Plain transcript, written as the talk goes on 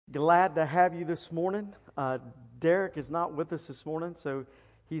Glad to have you this morning. Derricke is not with us this morning, so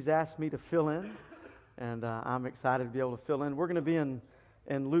he's asked me to fill in, and I'm excited to be able to fill in. We're going to be in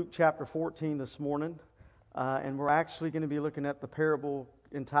Luke chapter 14 this morning, and we're actually going to be looking at the parable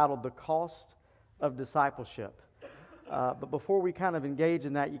entitled The Cost of Discipleship. But before we kind of engage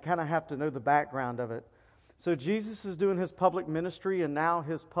in that, you kind of have to know the background of it. So Jesus is doing his public ministry, and now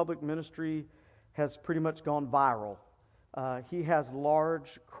his public ministry has pretty much gone viral. He has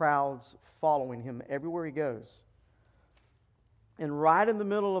large crowds following him everywhere he goes. And right in the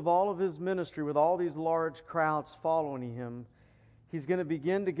middle of all of his ministry, with all these large crowds following him, he's going to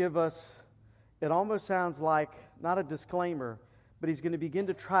begin to give us, it almost sounds like, not a disclaimer, but he's going to begin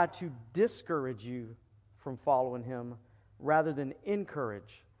to try to discourage you from following him rather than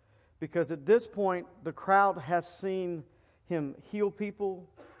encourage. Because at this point, the crowd has seen him heal people.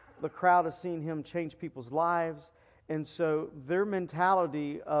 The crowd has seen him change people's lives. And so their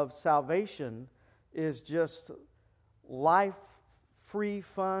mentality of salvation is just life, free,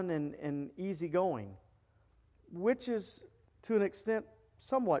 fun, and easygoing, which is, to an extent,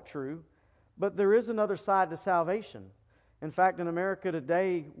 somewhat true, but there is another side to salvation. In fact, in America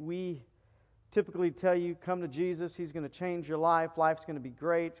today, we typically tell you, come to Jesus, He's going to change your life, life's going to be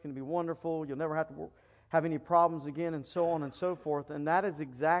great, it's going to be wonderful, you'll never have to have any problems again, and so on and so forth. And that is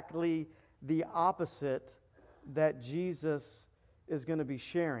exactly the opposite that Jesus is going to be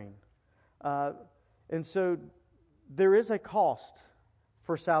sharing. And so there is a cost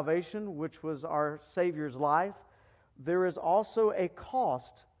for salvation, which was our Savior's life. There is also a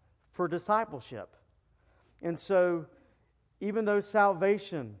cost for discipleship. And so even though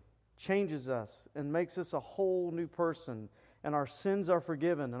salvation changes us and makes us a whole new person, and our sins are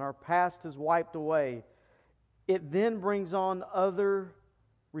forgiven and our past is wiped away, it then brings on other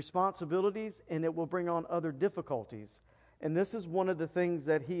responsibilities, and it will bring on other difficulties. And this is one of the things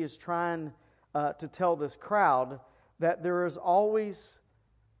that he is trying to tell this crowd, that there is always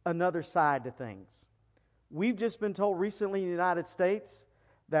another side to things. We've just been told recently in the United States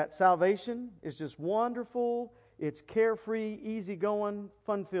that salvation is just wonderful, it's carefree, easygoing,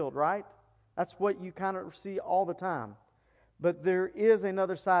 fun-filled, right? That's what you kind of see all the time. But there is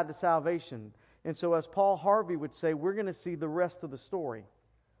another side to salvation. And so as Paul Harvey would say, we're going to see the rest of the story.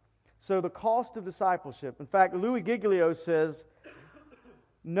 So the cost of discipleship. In fact, Louis Giglio says,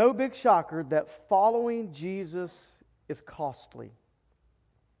 no big shocker that following Jesus is costly.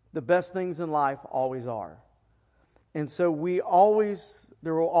 The best things in life always are. And so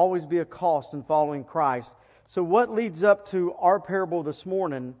there will always be a cost in following Christ. So what leads up to our parable this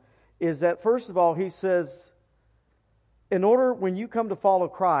morning is that, first of all, he says, when you come to follow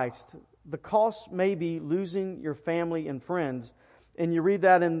Christ, the cost may be losing your family and friends. And you read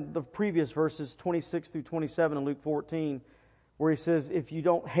that in the previous verses, 26 through 27 in Luke 14, where he says, if you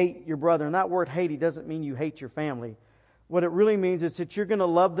don't hate your brother, and that word hate, he doesn't mean you hate your family. What it really means is that you're going to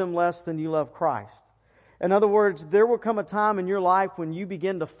love them less than you love Christ. In other words, there will come a time in your life when you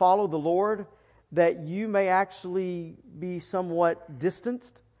begin to follow the Lord that you may actually be somewhat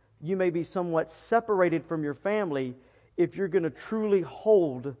distanced. You may be somewhat separated from your family if you're going to truly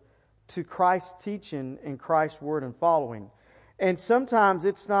hold to Christ's teaching and Christ's word and following. And sometimes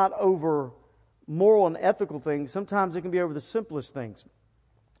it's not over moral and ethical things. Sometimes it can be over the simplest things.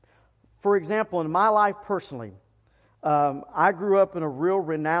 For example, in my life personally, I grew up in a real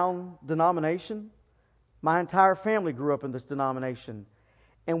renowned denomination. My entire family grew up in this denomination.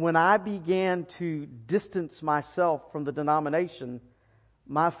 And when I began to distance myself from the denomination,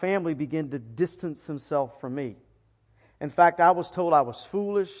 my family began to distance themselves from me. In fact, I was told I was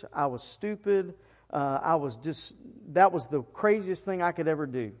foolish, I was stupid, that was the craziest thing I could ever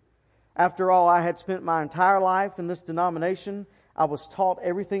do. After all, I had spent my entire life in this denomination. I was taught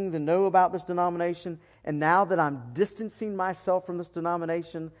everything to know about this denomination. And now that I'm distancing myself from this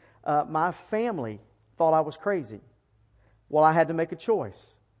denomination, my family thought I was crazy. Well, I had to make a choice.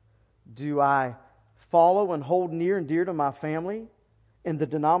 Do I follow and hold near and dear to my family in the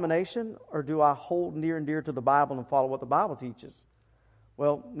denomination, or do I hold near and dear to the Bible and follow what the Bible teaches?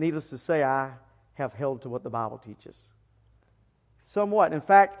 Well, needless to say, I have held to what the Bible teaches. Somewhat. In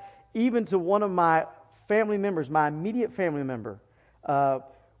fact, even to one of my family members, my immediate family member,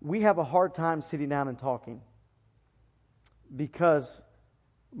 we have a hard time sitting down and talking. Because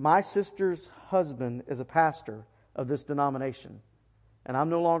my sister's husband is a pastor of this denomination. And I'm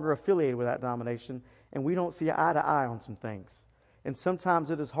no longer affiliated with that denomination, and we don't see eye to eye on some things. And sometimes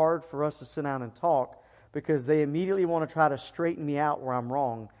it is hard for us to sit down and talk because they immediately want to try to straighten me out where I'm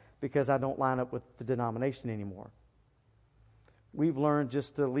wrong because I don't line up with the denomination anymore. We've learned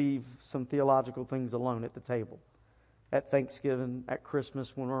just to leave some theological things alone at the table. at Thanksgiving, at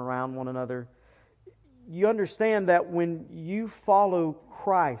Christmas, when we're around one another. You understand that when you follow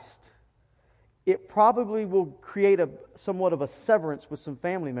Christ, it probably will create somewhat of a severance with some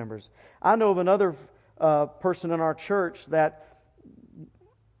family members. I know of another person in our church that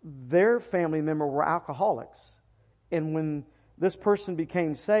their family member were alcoholics. And when this person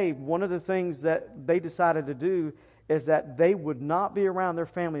became saved, one of the things that they decided to do is that they would not be around their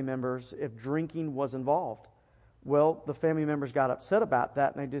family members if drinking was involved. Well, the family members got upset about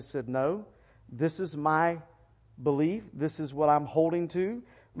that, and they just said, no, this is my belief. This is what I'm holding to.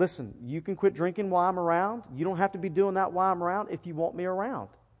 Listen, you can quit drinking while I'm around. You don't have to be doing that while I'm around if you want me around.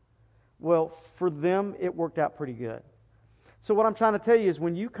 Well, for them, it worked out pretty good. So what I'm trying to tell you is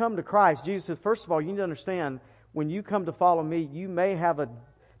when you come to Christ, Jesus says, first of all, you need to understand, when you come to follow me,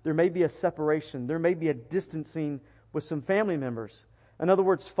 there may be a separation. There may be a distancing with some family members. In other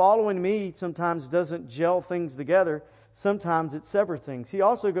words, following me sometimes doesn't gel things together. Sometimes it severs things. He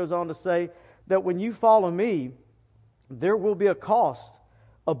also goes on to say that when you follow me, there will be a cost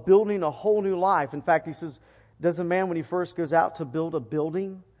of building a whole new life. In fact, he says, does a man, when he first goes out to build a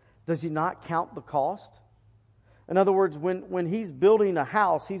building, does he not count the cost? In other words, when he's building a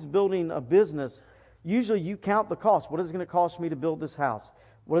house, he's building a business, usually you count the cost. What is it going to cost me to build this house?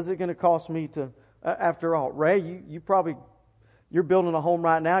 What is it going to cost me to, after all, Ray, you're building a home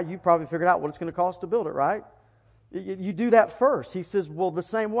right now, you probably figured out what it's going to cost to build it, right? You do that first. He says, well, the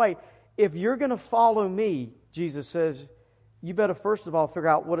same way, if you're going to follow me, Jesus says, you better first of all figure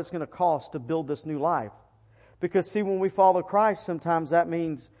out what it's going to cost to build this new life. Because see, when we follow Christ, sometimes that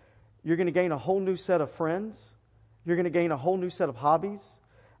means you're going to gain a whole new set of friends. You're going to gain a whole new set of hobbies.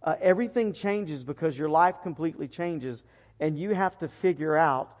 Everything changes because your life completely changes, and you have to figure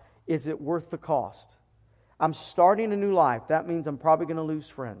out, is it worth the cost? I'm starting a new life. That means I'm probably going to lose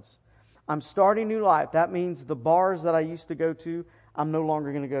friends. I'm starting a new life. That means the bars that I used to go to, I'm no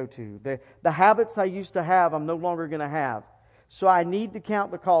longer going to go to. The habits I used to have, I'm no longer going to have. So I need to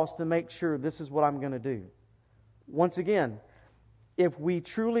count the cost to make sure this is what I'm going to do. Once again, if we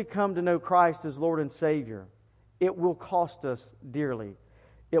truly come to know Christ as Lord and Savior, it will cost us dearly.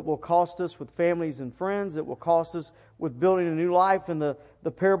 It will cost us with families and friends. It will cost us with building a new life. And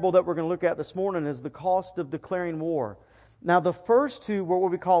the parable that we're going to look at this morning is the cost of declaring war. Now, the first two were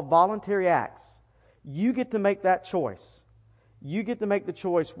what we call voluntary acts. You get to make that choice. You get to make the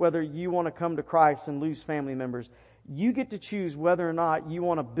choice whether you want to come to Christ and lose family members. You get to choose whether or not you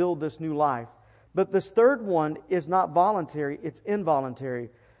want to build this new life. But this third one is not voluntary, it's involuntary.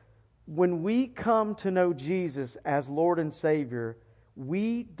 When we come to know Jesus as Lord and Savior,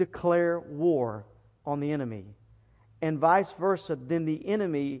 we declare war on the enemy. And vice versa, then the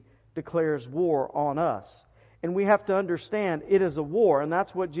enemy declares war on us. And we have to understand it is a war, and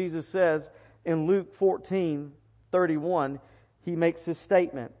that's what Jesus says in Luke 14:31. He makes this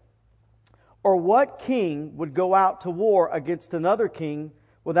statement. Or what king would go out to war against another king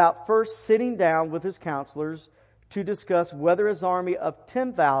without first sitting down with his counselors to discuss whether his army of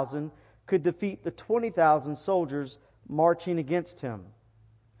 10,000 could defeat the 20,000 soldiers marching against him?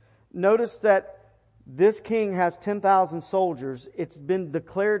 Notice that this king has 10,000 soldiers. It's been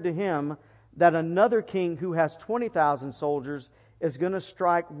declared to him that another king who has 20,000 soldiers is going to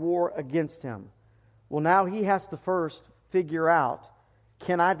strike war against him. Well, now he has to first figure out,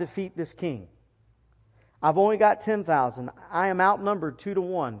 can I defeat this king? I've only got 10,000. I am outnumbered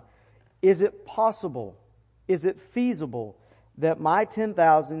 2-1. Is it possible? Is it feasible that my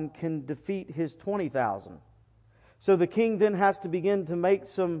 10,000 can defeat his 20,000? So the king then has to begin to make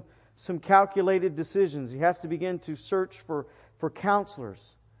some calculated decisions. He has to begin to search for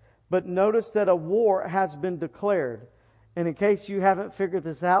counselors. But notice that a war has been declared. And in case you haven't figured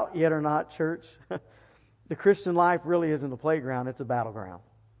this out yet or not, church, the Christian life really isn't a playground, it's a battleground.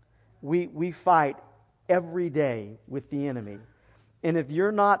 We fight every day with the enemy. And if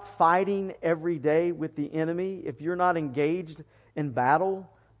you're not fighting every day with the enemy, if you're not engaged in battle,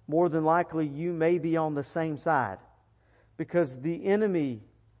 more than likely you may be on the same side. Because the enemy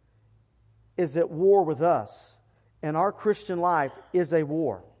is at war with us. And our Christian life is a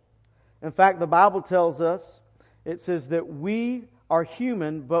war. In fact, the Bible tells us, it says that we are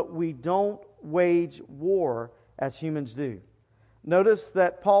human, but we don't wage war as humans do. Notice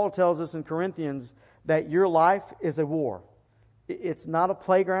that Paul tells us in Corinthians that your life is a war. It's not a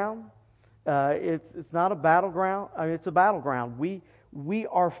playground. It's not a battleground. It's a battleground. We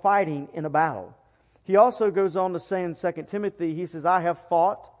are fighting in a battle. He also goes on to say in 2 Timothy, he says, I have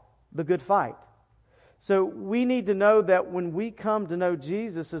fought the good fight. So we need to know that when we come to know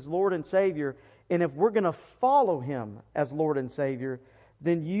Jesus as Lord and Savior, and if we're going to follow Him as Lord and Savior,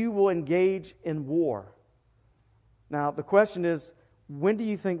 then you will engage in war. Now, the question is, when do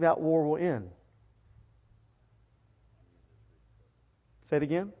you think that war will end? Say it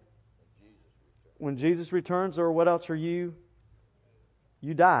again. When Jesus returns, or what else are you?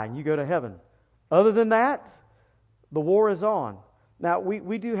 You die and you go to heaven. Other than that, the war is on. Now,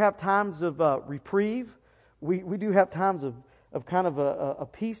 we do have times of reprieve. We do have times of kind of a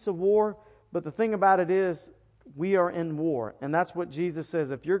peace of war. But the thing about it is, we are in war. And that's what Jesus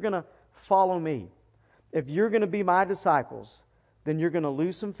says. If you're going to follow me, if you're going to be my disciples, then you're going to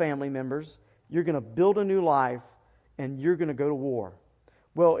lose some family members. You're going to build a new life. And you're going to go to war.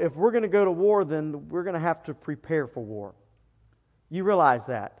 Well, if we're going to go to war, then we're going to have to prepare for war. You realize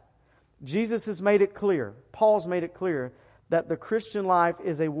that. Jesus has made it clear, Paul's made it clear, that the Christian life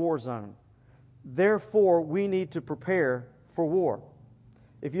is a war zone. Therefore, we need to prepare for war.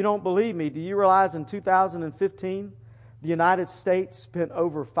 If you don't believe me, do you realize in 2015, the United States spent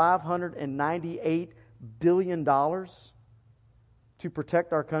over $598 billion to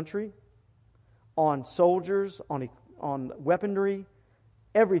protect our country? On soldiers, on weaponry,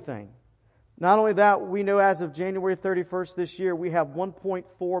 everything. Not only that, we know as of January 31st this year, we have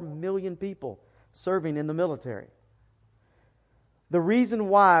 1.4 million people serving in the military. The reason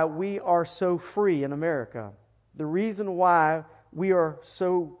why we are so free in America, the reason why we are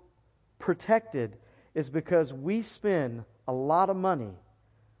so protected is because we spend a lot of money.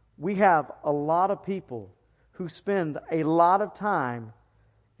 We have a lot of people who spend a lot of time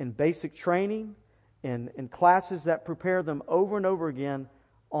in basic training, in classes that prepare them over and over again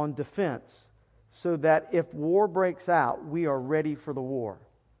on defense, so that if war breaks out, we are ready for the war.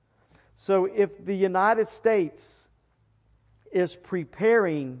 So if the United States is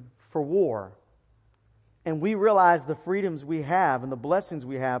preparing for war, and we realize the freedoms we have and the blessings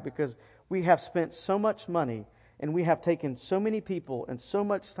we have because we have spent so much money and we have taken so many people and so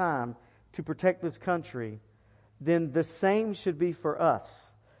much time to protect this country, then the same should be for us,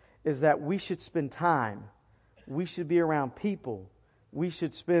 is that we should spend time. We should be around people. We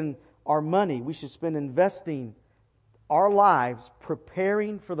should spend our money. We should spend investing our lives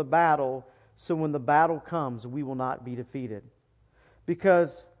preparing for the battle, so when the battle comes, we will not be defeated.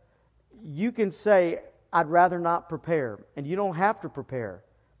 Because you can say, I'd rather not prepare. And you don't have to prepare.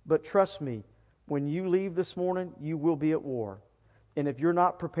 But trust me, when you leave this morning, you will be at war. And if you're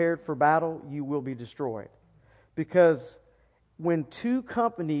not prepared for battle, you will be destroyed. Because when two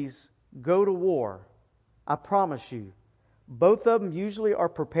companies go to war, I promise you, both of them usually are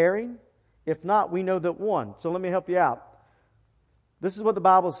preparing. If not, we know that one. So let me help you out. This is what the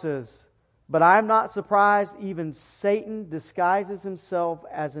Bible says. But I am not surprised even Satan disguises himself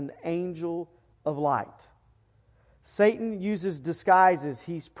as an angel of light. Satan uses disguises.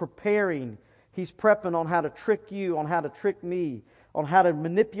 He's preparing. He's prepping on how to trick you, on how to trick me, on how to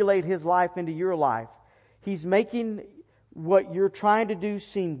manipulate his life into your life. He's making what you're trying to do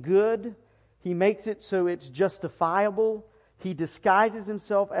seem good. He makes it so it's justifiable. He disguises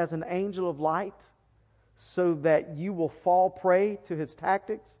himself as an angel of light so that you will fall prey to his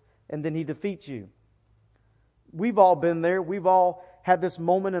tactics, and then he defeats you. We've all been there. We've all had this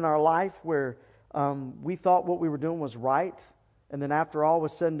moment in our life where we thought what we were doing was right, and then after all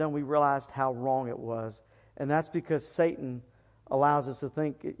was said and done, we realized how wrong it was. And that's because Satan allows us to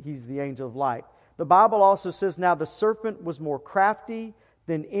think he's the angel of light. The Bible also says, now the serpent was more crafty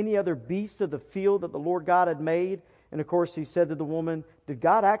than any other beast of the field that the Lord God had made. And of course, he said to the woman, did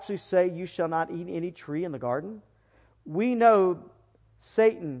God actually say you shall not eat any tree in the garden? We know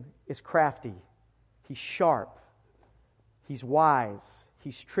Satan is crafty. He's sharp. He's wise.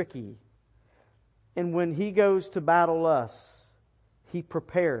 He's tricky. And when he goes to battle us, he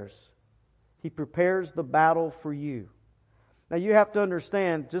prepares. He prepares the battle for you. Now you have to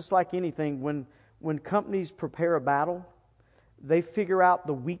understand, just like anything, when companies prepare a battle, they figure out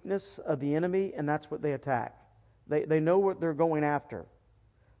the weakness of the enemy, and that's what they attack. They know what they're going after.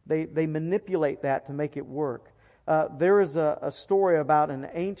 They manipulate that to make it work. There is a story about an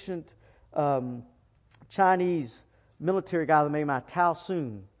ancient Chinese military guy named Tao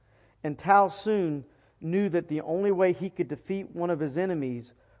Sun. And Tao Sun knew that the only way he could defeat one of his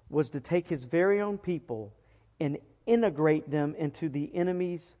enemies was to take his very own people and integrate them into the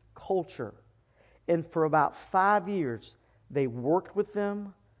enemy's culture. And for about 5 years, they worked with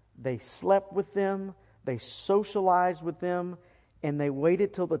them, they slept with them, they socialized with them, and they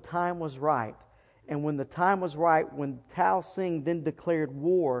waited till the time was right. And when the time was right, when Tao Sing then declared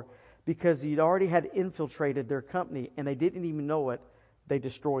war, because he'd already had infiltrated their company and they didn't even know it, they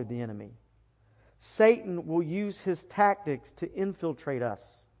destroyed the enemy. Satan will use his tactics to infiltrate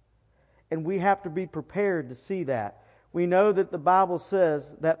us. And we have to be prepared to see that. We know that the Bible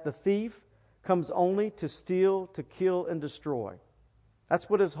says that the thief comes only to steal, to kill, and destroy. That's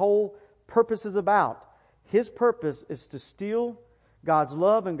what his whole purpose is about. His purpose is to steal God's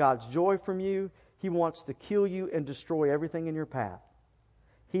love and God's joy from you. He wants to kill you and destroy everything in your path.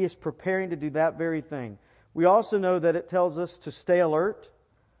 He is preparing to do that very thing. We also know that it tells us to stay alert,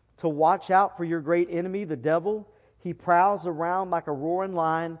 to watch out for your great enemy, the devil. He prowls around like a roaring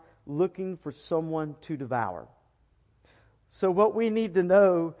lion looking for someone to devour. So what we need to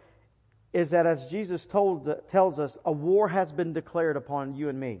know is that as Jesus tells us, a war has been declared upon you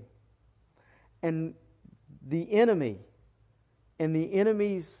and me. And the enemy and the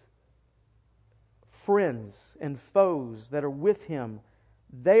enemy's friends and foes that are with him,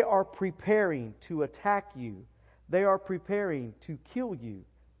 they are preparing to attack you. They are preparing to kill you,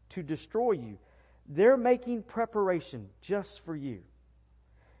 to destroy you. They're making preparation just for you.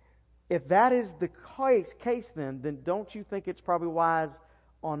 If that is the case, then don't you think it's probably wise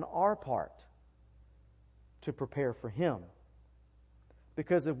on our part to prepare for him?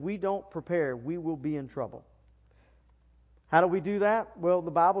 Because if we don't prepare, we will be in trouble. How do we do that? Well,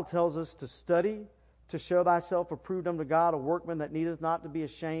 the Bible tells us to study, to show thyself approved unto God, a workman that needeth not to be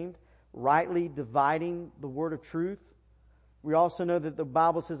ashamed, rightly dividing the word of truth. We also know that the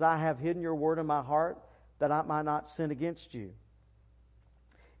Bible says, I have hidden your word in my heart that I might not sin against you.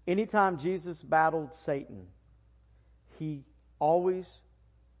 Anytime Jesus battled Satan, he always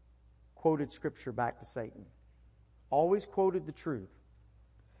quoted Scripture back to Satan. Always quoted the truth.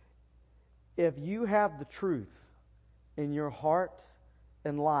 If you have the truth in your heart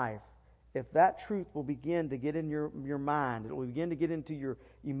and life, if that truth will begin to get in your mind, it will begin to get into your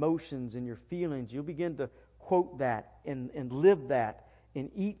emotions and your feelings, you'll begin to quote that and live that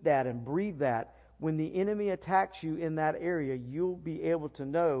and eat that and breathe that. When the enemy attacks you in that area, you'll be able to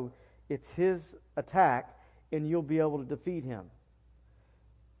know it's his attack and you'll be able to defeat him.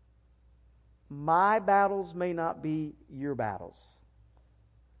 My battles may not be your battles.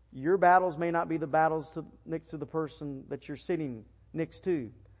 Your battles may not be the battles next to the person that you're sitting next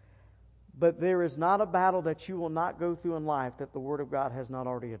to. But there is not a battle that you will not go through in life that the Word of God has not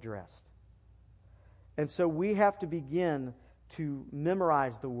already addressed. And so we have to begin to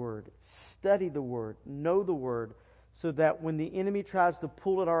memorize the Word, study the Word, know the Word, so that when the enemy tries to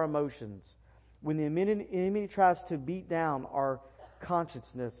pull at our emotions, when the enemy tries to beat down our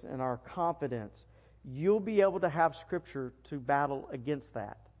consciousness and our confidence, you'll be able to have Scripture to battle against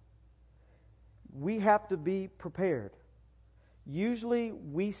that. We have to be prepared. Usually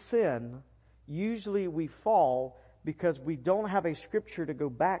we sin, usually we fall because we don't have a Scripture to go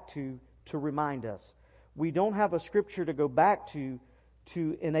back to remind us. We don't have a Scripture to go back to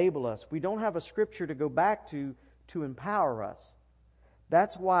enable us. We don't have a Scripture to go back to empower us.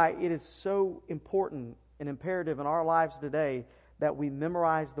 That's why it is so important and imperative in our lives today that we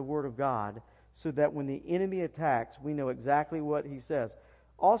memorize the Word of God so that when the enemy attacks, we know exactly what he says.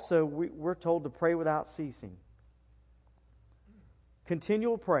 Also, we're told to pray without ceasing.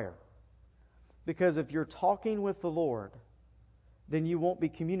 Continual prayer. Because if you're talking with the Lord, then you won't be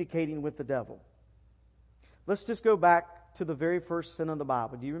communicating with the devil. Let's just go back to the very first sin in the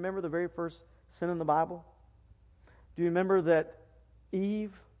Bible. Do you remember the very first sin in the Bible? Do you remember that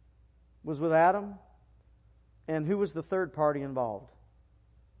Eve was with Adam? And who was the third party involved?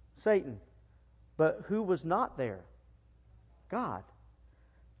 Satan. But who was not there? God.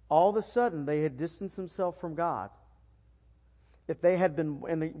 All of a sudden, they had distanced themselves from God. If they had been,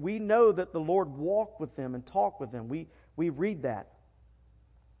 and we know that the Lord walked with them and talked with them. We read that.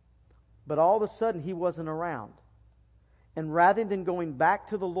 But all of a sudden, He wasn't around. And rather than going back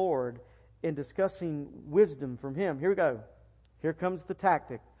to the Lord and discussing wisdom from Him, here we go. Here comes the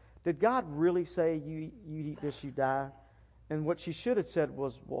tactic. Did God really say, you eat this, you die? And what she should have said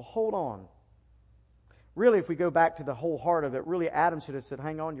was, well, hold on. Really, if we go back to the whole heart of it, really Adam should have said,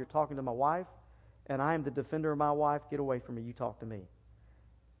 hang on, you're talking to my wife, and I am the defender of my wife. Get away from me. You talk to me.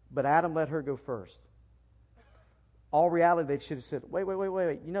 But Adam let her go first. All reality, they should have said, wait.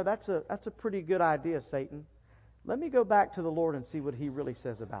 You know, that's a pretty good idea, Satan. Let me go back to the Lord and see what He really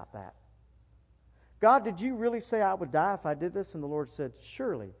says about that. God, did you really say I would die if I did this? And the Lord said,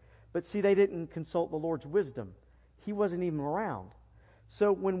 surely. But see, they didn't consult the Lord's wisdom. He wasn't even around.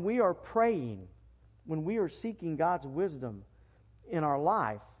 So when we are praying, when we are seeking God's wisdom in our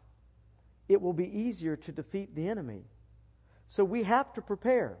life, it will be easier to defeat the enemy. So we have to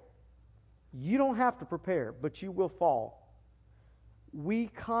prepare. You don't have to prepare, but you will fall. We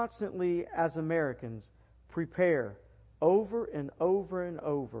constantly, as Americans, prepare over and over and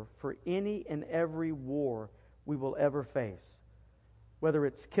over for any and every war we will ever face. Whether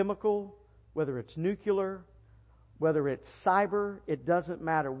it's chemical, whether it's nuclear, whether it's cyber, it doesn't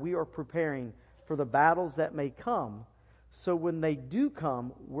matter. We are preparing for the battles that may come. So when they do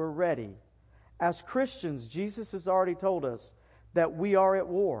come, we're ready. As Christians, Jesus has already told us that we are at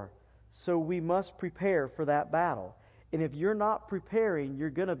war. So we must prepare for that battle. And if you're not preparing, you're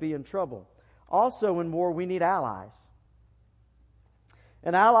going to be in trouble. Also in war, we need allies.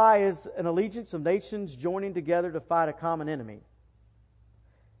 An ally is an allegiance of nations joining together to fight a common enemy.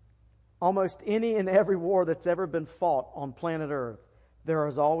 Almost any and every war that's ever been fought on planet Earth, there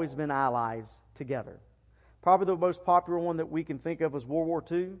has always been allies together. Probably the most popular one that we can think of is World War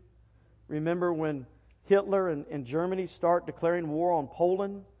II. Remember when Hitler and Germany start declaring war on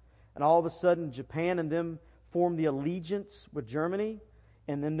Poland, and all of a sudden Japan and them form the allegiance with Germany,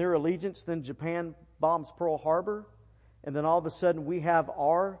 and then their allegiance, then Japan bombs Pearl Harbor, and then all of a sudden we have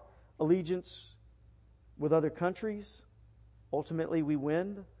our allegiance with other countries. Ultimately we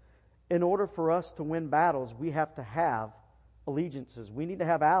win. In order for us to win battles, we have to have allegiances. We need to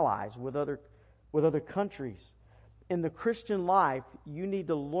have allies with other countries. In the Christian life, you need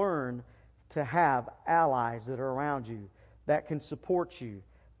to learn to have allies that are around you, that can support you,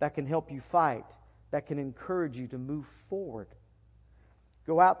 that can help you fight, that can encourage you to move forward.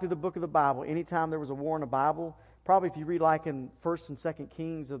 Go out through the book of the Bible. Anytime there was a war in the Bible, probably if you read like in 1st and 2nd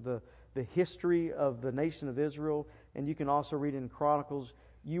Kings of the history of the nation of Israel, and you can also read in Chronicles,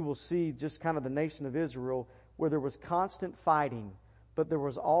 you will see just kind of the nation of Israel where there was constant fighting, but there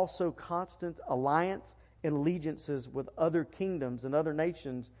was also constant alliance and allegiances with other kingdoms and other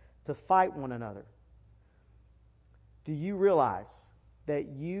nations to fight one another. Do you realize that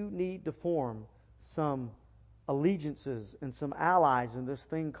you need to form some allegiances and some allies in this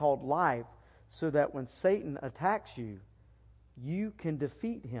thing called life so that when Satan attacks you, you can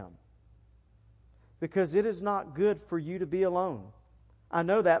defeat him? Because it is not good for you to be alone. I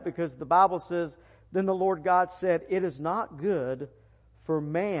know that because the Bible says, then the Lord God said, it is not good for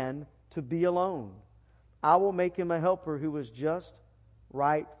man to be alone. I will make him a helper who is just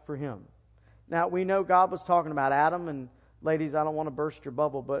right for him. Now, we know God was talking about Adam, and ladies, I don't want to burst your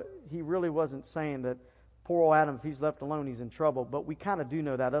bubble, but he really wasn't saying that poor old Adam, if he's left alone, he's in trouble. But we kind of do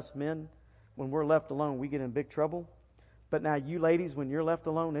know that. Us men, when we're left alone, we get in big trouble. But now you ladies, when you're left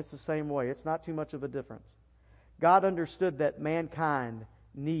alone, it's the same way. It's not too much of a difference. God understood that mankind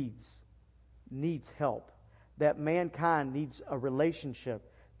needs help, that mankind needs a relationship,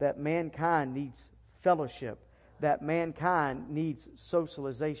 that mankind needs fellowship, that mankind needs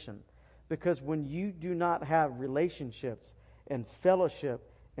socialization. Because when you do not have relationships and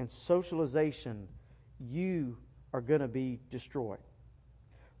fellowship and socialization, you are going to be destroyed.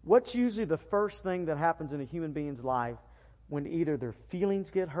 What's usually the first thing that happens in a human being's life when either their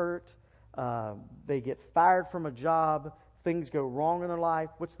feelings get hurt, they get fired from a job, things go wrong in their life?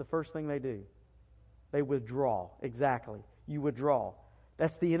 What's the first thing they do? They withdraw. Exactly. You withdraw.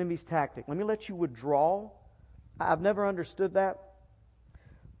 That's the enemy's tactic. Let me let you withdraw. I've never understood that.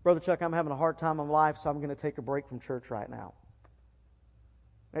 Brother Chuck, I'm having a hard time in life, so I'm going to take a break from church right now.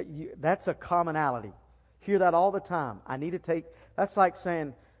 That's a commonality. Hear that all the time. I need to take... That's like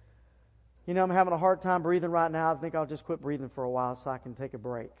saying, I'm having a hard time breathing right now. I think I'll just quit breathing for a while so I can take a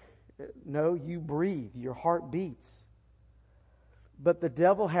break. No, you breathe. Your heart beats. But the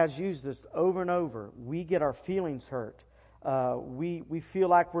devil has used this over and over. We get our feelings hurt. We feel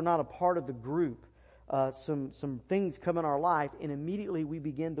like we're not a part of the group. Some things come in our life, and immediately we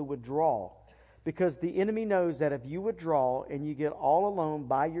begin to withdraw. Because the enemy knows that if you withdraw and you get all alone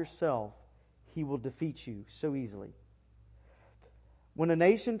by yourself, he will defeat you so easily. When a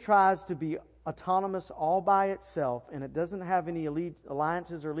nation tries to be autonomous all by itself and it doesn't have any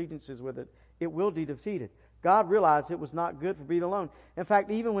alliances or allegiances with it, it will be defeated. God realized it was not good for being alone. In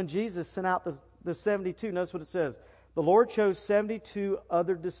fact, even when Jesus sent out the 72, notice what it says. The Lord chose 72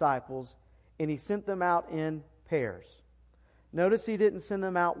 other disciples and he sent them out in pairs. Notice he didn't send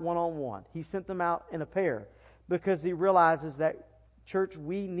them out one-on-one. He sent them out in a pair because he realizes that, church,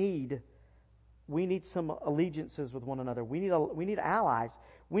 we need some allegiances with one another. We need allies.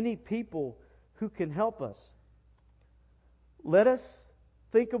 We need people who can help us. Let us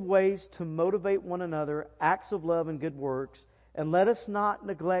think of ways to motivate one another, acts of love and good works, and let us not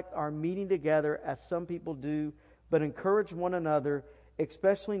neglect our meeting together as some people do, but encourage one another,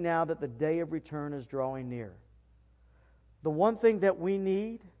 especially now that the day of return is drawing near. The one thing that we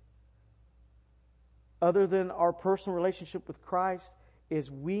need, other than our personal relationship with Christ,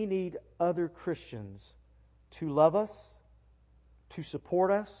 is we need other Christians to love us, to support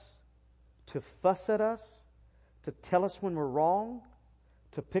us, to fuss at us, to tell us when we're wrong,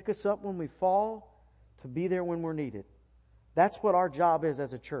 to pick us up when we fall, to be there when we're needed. That's what our job is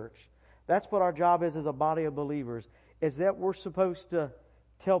as a church. That's what our job is as a body of believers, is that we're supposed to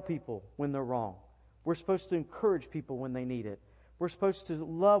tell people when they're wrong. We're supposed to encourage people when they need it. We're supposed to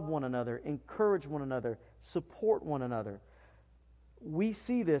love one another, encourage one another, support one another. We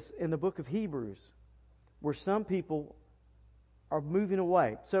see this in the book of Hebrews, where some people are moving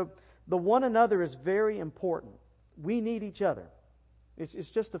away. So the one another is very important. We need each other. It's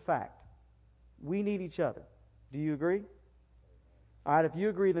just a fact. We need each other. Do you agree? All right, if you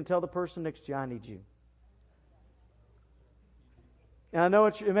agree, then tell the person next to you, I need you. And I know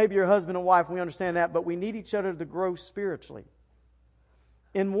it may be your husband and wife, we understand that, but we need each other to grow spiritually.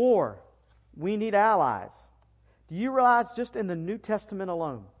 In war, we need allies. Do you realize just in the New Testament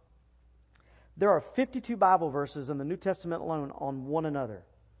alone, there are 52 Bible verses in the New Testament alone on one another,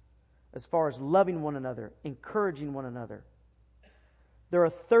 as far as loving one another, encouraging one another. There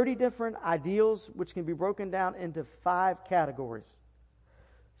are 30 different ideals which can be broken down into 5 categories.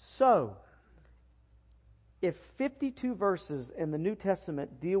 So, if 52 verses in the New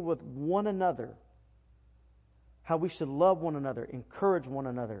Testament deal with one another, how we should love one another, encourage one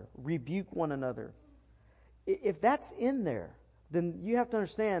another, rebuke one another, if that's in there, then you have to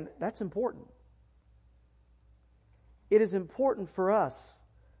understand that's important. It is important for us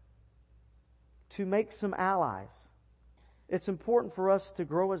to make some allies. It's important for us to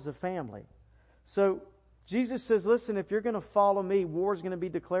grow as a family. So Jesus says, listen, if you're going to follow me, war is going to be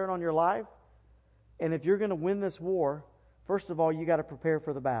declared on your life. And if you're going to win this war, first of all, you got to prepare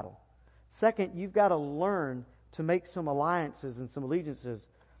for the battle. Second, you've got to learn to make some alliances and some allegiances.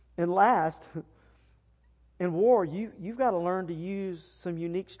 And last, in war, you've got to learn to use some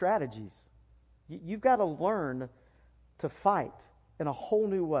unique strategies. You've got to learn to fight in a whole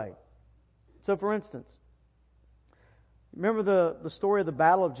new way. So, for instance, remember the story of the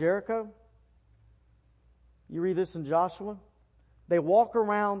Battle of Jericho? You read this in Joshua. They walk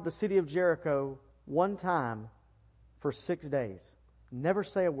around the city of Jericho one time for 6 days. Never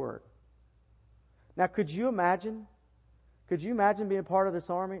say a word. Now, could you imagine being part of this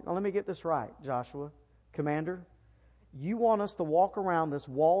army? Now, let me get this right, Joshua, Commander. You want us to walk around this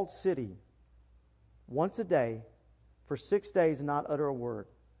walled city once a day for 6 days and not utter a word.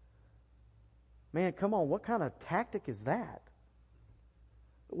 Man, come on, what kind of tactic is that?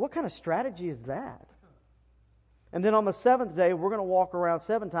 What kind of strategy is that? And then on the 7th day, we're going to walk around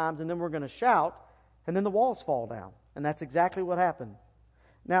 7 times, and then we're going to shout, and then the walls fall down. And that's exactly what happened.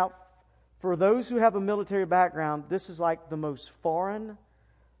 Now, for those who have a military background, this is like the most foreign,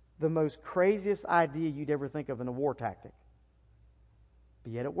 the most craziest idea you'd ever think of in a war tactic.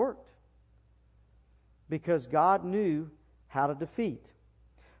 But yet it worked. Because God knew how to defeat.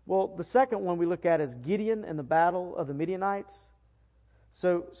 Well, the second one we look at is Gideon and the battle of the Midianites.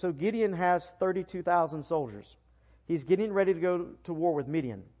 So Gideon has 32,000 soldiers. He's getting ready to go to war with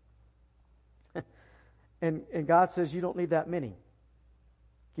Midian. and God says, you don't need that many.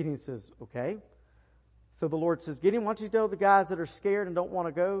 Gideon says, okay. So the Lord says, Gideon, why don't you tell the guys that are scared and don't want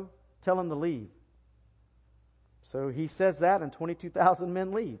to go, tell them to leave. So he says that, and 22,000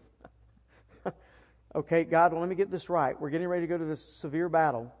 men leave. Okay, God, well, let me get this right. We're getting ready to go to this severe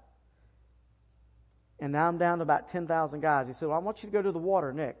battle. And now I'm down to about 10,000 guys. He said, well, I want you to go to the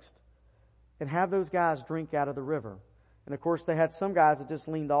water next and have those guys drink out of the river. And of course, they had some guys that just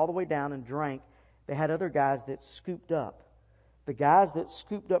leaned all the way down and drank. They had other guys that scooped up. The guys that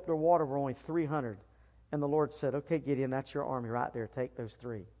scooped up their water were only 300. And the Lord said, okay, Gideon, that's your army right there. Take those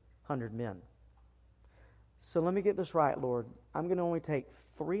 300 men. So let me get this right, Lord. I'm going to only take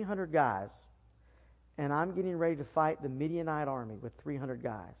 300 guys, and I'm getting ready to fight the Midianite army with 300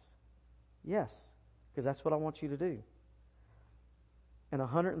 guys. Yes, because that's what I want you to do. And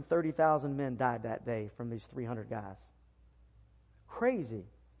 130,000 men died that day from these 300 guys. Crazy.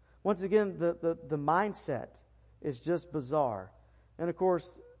 Once again, the mindset is just bizarre. And of course,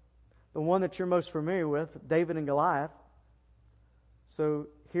 the one that you're most familiar with, David and Goliath. So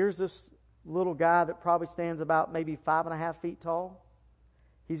here's this little guy that probably stands about maybe 5.5 feet tall.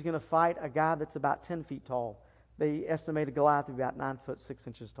 He's going to fight a guy that's about 10 feet tall. They estimated Goliath to be about 9 foot 6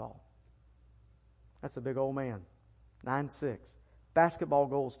 inches tall. That's a big old man. 9'6". Basketball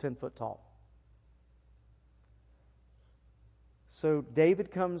goal's 10 foot tall. So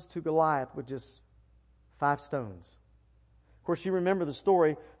David comes to Goliath with just 5 stones. Of course, you remember the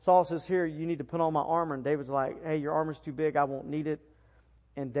story. Saul says, here, you need to put on my armor. And David's like, hey, your armor's too big. I won't need it.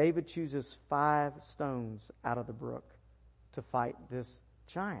 And David chooses 5 stones out of the brook to fight this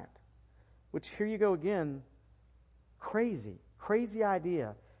giant. Which, here you go again, crazy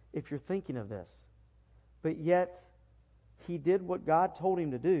idea if you're thinking of this. But yet, he did what God told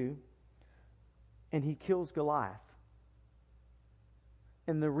him to do, and he kills Goliath.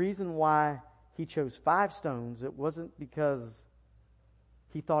 And the reason why he chose 5 stones, it wasn't because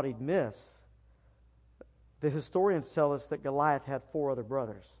he thought he'd miss. The historians tell us that Goliath had 4 other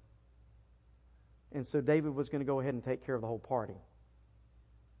brothers. And so David was going to go ahead and take care of the whole party.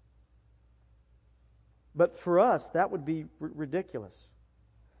 But for us, that would be ridiculous.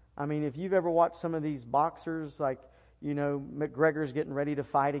 I mean, if you've ever watched some of these boxers, like, McGregor's getting ready to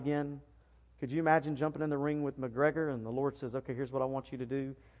fight again. Could you imagine jumping in the ring with McGregor and the Lord says, okay, here's what I want you to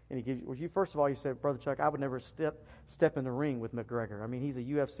do. And he gives you, first of all, you said, Brother Chuck, I would never step in the ring with McGregor. I mean, he's a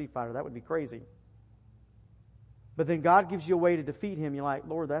UFC fighter. That would be crazy. But then God gives you a way to defeat him. You're like,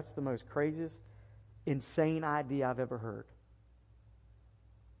 Lord, that's the most craziest, insane idea I've ever heard.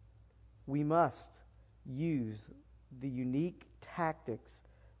 We must use the unique tactics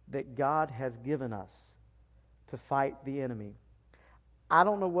that God has given us to fight the enemy. I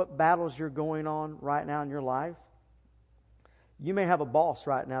don't know what battles you're going on right now in your life. You may have a boss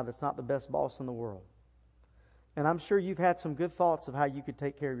right now that's not the best boss in the world. And I'm sure you've had some good thoughts of how you could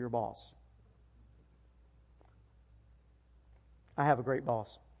take care of your boss. I have a great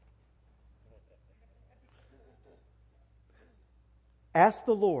boss. Ask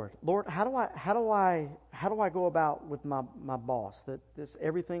the Lord, how do I go about with my boss? That this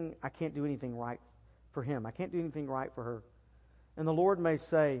everything, I can't do anything right for him. I can't do anything right for her. And the Lord may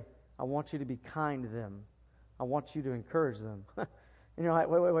say, I want you to be kind to them. I want you to encourage them. And you're like,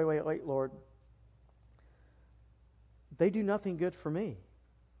 wait, Lord. They do nothing good for me.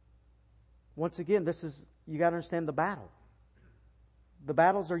 Once again, you got to understand the battle. The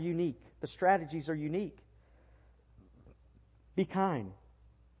battles are unique. The strategies are unique. Be kind.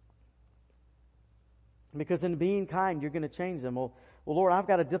 Because in being kind, you're going to change them. Well, Lord, I've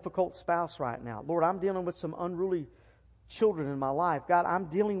got a difficult spouse right now. Lord, I'm dealing with some unruly children in my life. God, I'm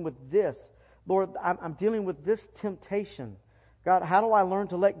dealing with this. Lord, I'm dealing with this temptation. God, how do I learn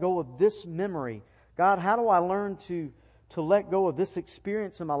to let go of this memory? God, how do I learn to let go of this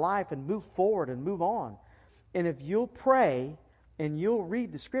experience in my life and move forward and move on? And if you'll pray and you'll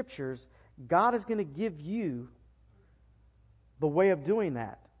read the Scriptures, God is going to give you the way of doing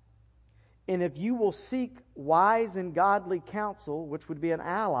that. And if you will seek wise and godly counsel, which would be an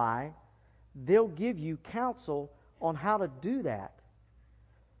ally, they'll give you counsel on how to do that.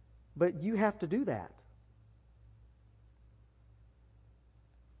 But you have to do that.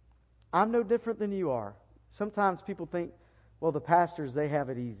 I'm no different than you are. Sometimes people think, well, the pastors, they have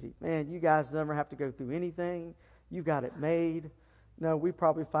it easy. Man, you guys never have to go through anything. You got it made. No, we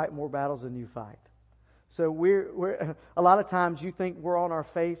probably fight more battles than you fight. So we're a lot of times you think we're on our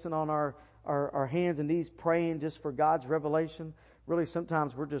face and on our hands and knees praying just for God's revelation. Really,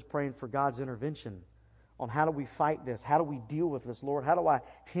 sometimes we're just praying for God's intervention on how do we fight this? How do we deal with this, Lord? How do I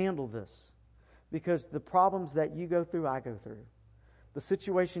handle this? Because the problems that you go through, I go through. The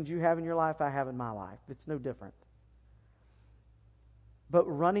situations you have in your life, I have in my life. It's no different. But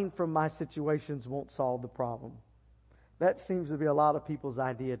running from my situations won't solve the problem. That seems to be a lot of people's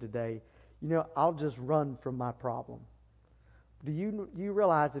idea today. I'll just run from my problem. Do you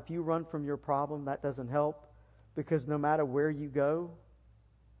realize if you run from your problem, that doesn't help? Because no matter where you go,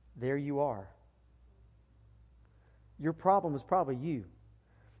 there you are. Your problem is probably you.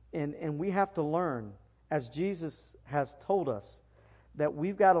 And we have to learn, as Jesus has told us, that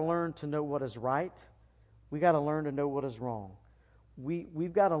we've got to learn to know what is right. We've got to learn to know what is wrong.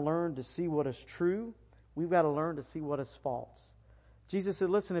 We've got to learn to see what is true. We've got to learn to see what is false. Jesus said,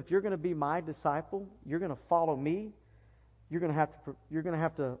 listen, if you're going to be my disciple, you're going to follow me, you're going to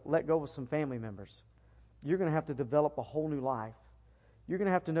have to let go of some family members. You're going to have to develop a whole new life. You're going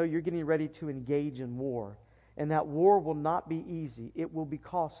to have to know you're getting ready to engage in war. And that war will not be easy. It will be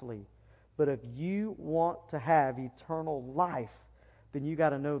costly. But if you want to have eternal life, then you got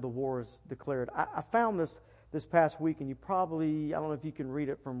to know the war is declared. I found this past week, and I don't know if you can read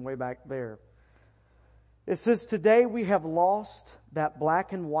it from way back there. It says, today we have lost that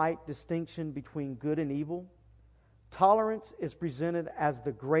black and white distinction between good and evil. Tolerance is presented as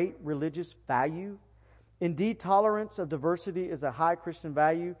the great religious value. Indeed, tolerance of diversity is a high Christian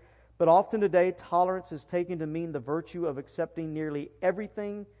value, but often today tolerance is taken to mean the virtue of accepting nearly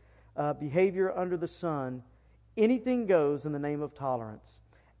everything behavior under the sun. Anything goes in the name of tolerance.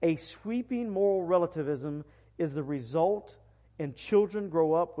 A sweeping moral relativism is the result, and children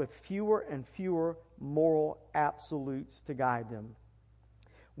grow up with fewer and fewer moral absolutes to guide them.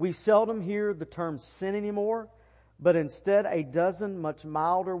 We seldom hear the term sin anymore, but instead a dozen much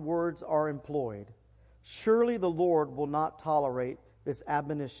milder words are employed. Surely the Lord will not tolerate this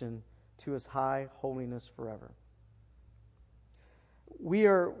admonition to His high holiness forever. We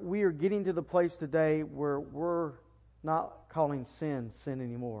are getting to the place today where we're not calling sin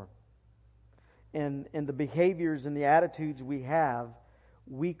anymore. And the behaviors and the attitudes we have,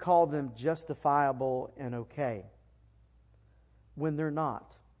 we call them justifiable and okay when they're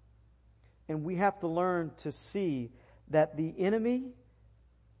not. And we have to learn to see that the enemy,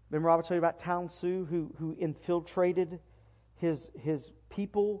 remember I was telling you about Town Sioux who infiltrated his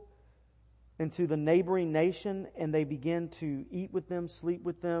people into the neighboring nation, and they began to eat with them, sleep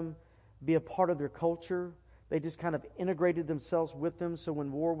with them, be a part of their culture. They just kind of integrated themselves with them, so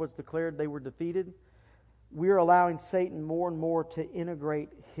when war was declared, they were defeated. We're allowing Satan more and more to integrate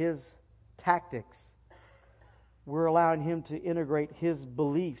his tactics. We're allowing him to integrate his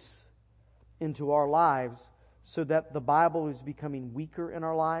beliefs into our lives so that the Bible is becoming weaker in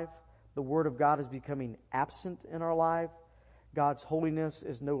our life. The Word of God is becoming absent in our life. God's holiness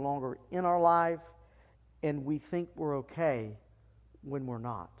is no longer in our life. And we think we're okay when we're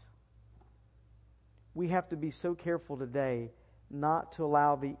not. We have to be so careful today not to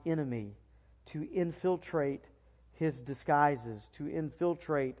allow the enemy to infiltrate his disguises, to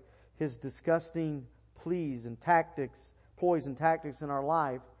infiltrate his disgusting ploys and tactics in our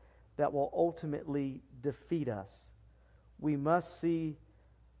life that will ultimately defeat us. We must see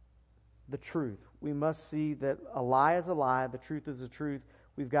the truth. We must see that a lie is a lie, the truth is the truth.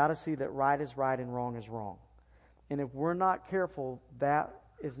 We've got to see that right is right and wrong is wrong. And if we're not careful, that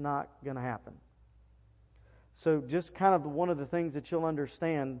is not going to happen. So just kind of one of the things that you'll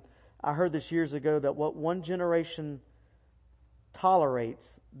understand, I heard this years ago, that what one generation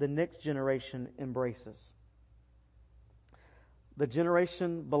tolerates, the next generation embraces. The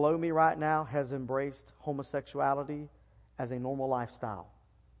generation below me right now has embraced homosexuality as a normal lifestyle.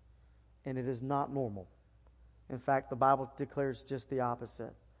 And it is not normal. In fact, the Bible declares just the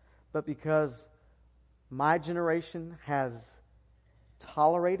opposite. But because my generation has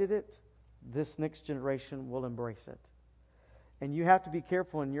tolerated it, this next generation will embrace it. And you have to be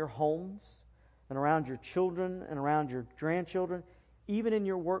careful in your homes and around your children and around your grandchildren, even in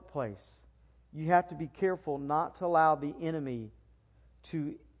your workplace. You have to be careful not to allow the enemy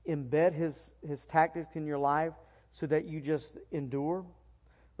to embed his tactics in your life so that you just endure.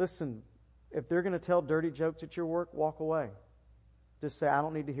 Listen, if they're going to tell dirty jokes at your work, walk away. Just say, I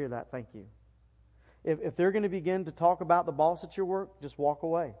don't need to hear that, thank you. If they're going to begin to talk about the boss at your work, just walk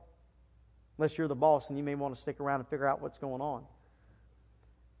away. Unless you're the boss and you may want to stick around and figure out what's going on.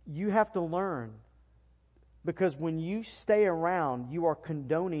 You have to learn, because when you stay around, you are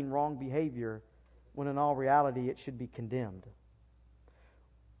condoning wrong behavior when in all reality it should be condemned.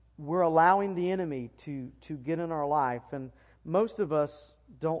 We're allowing the enemy to get in our life, and most of us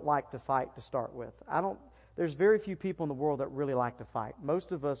don't like to fight to start with. There's very few people in the world that really like to fight.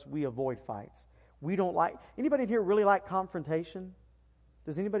 Most of us, we avoid fights. We don't like. Anybody in here really like confrontation?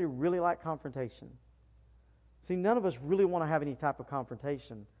 Does anybody really like confrontation? See, none of us really want to have any type of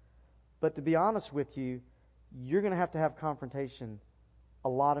confrontation. But to be honest with you, you're going to have confrontation a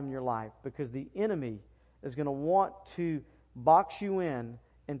lot in your life, because the enemy is going to want to box you in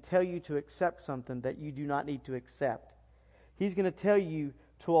and tell you to accept something that you do not need to accept. He's going to tell you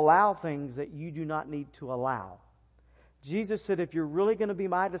to allow things that you do not need to allow. Jesus said, if you're really going to be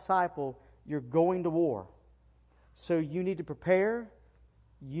my disciple, you're going to war. So you need to prepare.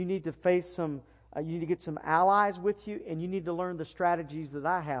 You need to face you need to get some allies with you, and you need to learn the strategies that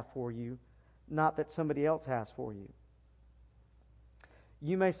I have for you, not that somebody else has for you.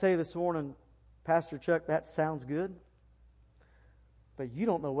 You may say this morning, Pastor Chuck, that sounds good, but you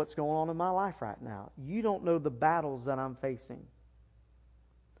don't know what's going on in my life right now. You don't know the battles that I'm facing.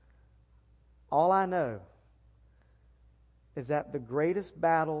 All I know is that the greatest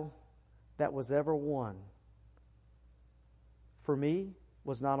battle that was ever won for me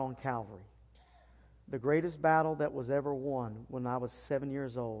was not on Calvary. The greatest battle that was ever won when I was 7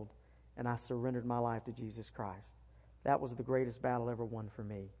 years old and I surrendered my life to Jesus Christ. That was the greatest battle ever won for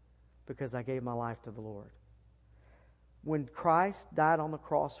me, because I gave my life to the Lord. When Christ died on the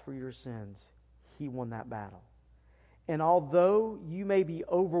cross for your sins, He won that battle. And although you may be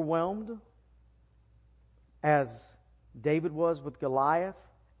overwhelmed, as David was with Goliath,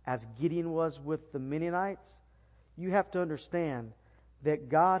 as Gideon was with the Midianites, you have to understand that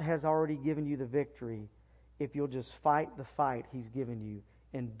God has already given you the victory if you'll just fight the fight He's given you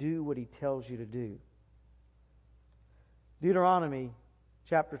and do what He tells you to do. Deuteronomy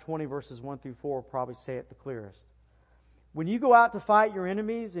chapter 20 verses 1 through 4 probably say it the clearest. When you go out to fight your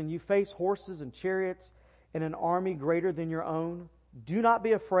enemies and you face horses and chariots and an army greater than your own, do not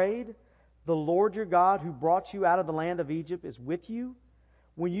be afraid. The Lord your God, who brought you out of the land of Egypt, is with you.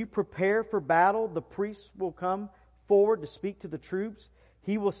 When you prepare for battle, the priests will come forward to speak to the troops.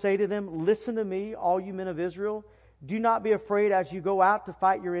 He will say to them, listen to me, all you men of Israel. Do not be afraid as you go out to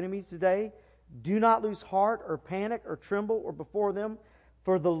fight your enemies today. Do not lose heart or panic or tremble or before them,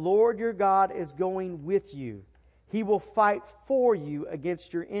 for the Lord your God is going with you. He will fight for you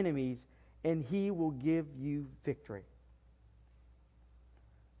against your enemies, and He will give you victory.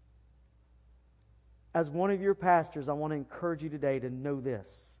 As one of your pastors, I want to encourage you today to know this,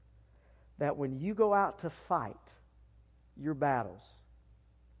 that when you go out to fight your battles,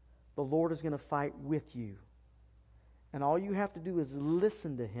 the Lord is going to fight with you. And all you have to do is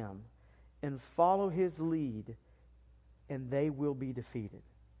listen to Him and follow His lead, and they will be defeated.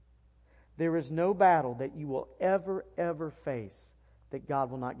 There is no battle that you will ever face that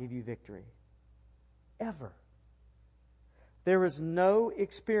God will not give you victory. Ever. There is no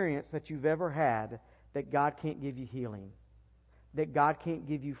experience that you've ever had that God can't give you healing, that God can't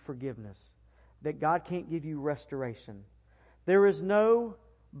give you forgiveness, that God can't give you restoration. There is no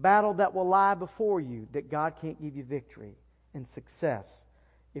battle that will lie before you that God can't give you victory and success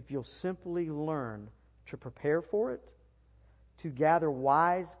if you'll simply learn to prepare for it, to gather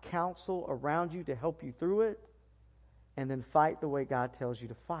wise counsel around you to help you through it, and then fight the way God tells you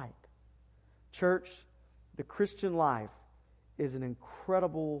to fight. Church, the Christian life is an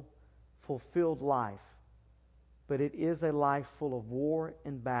incredible, fulfilled life, but it is a life full of war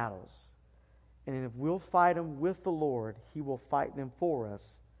and battles. And if we'll fight them with the Lord, He will fight them for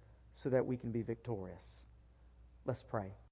us so that we can be victorious. Let's pray.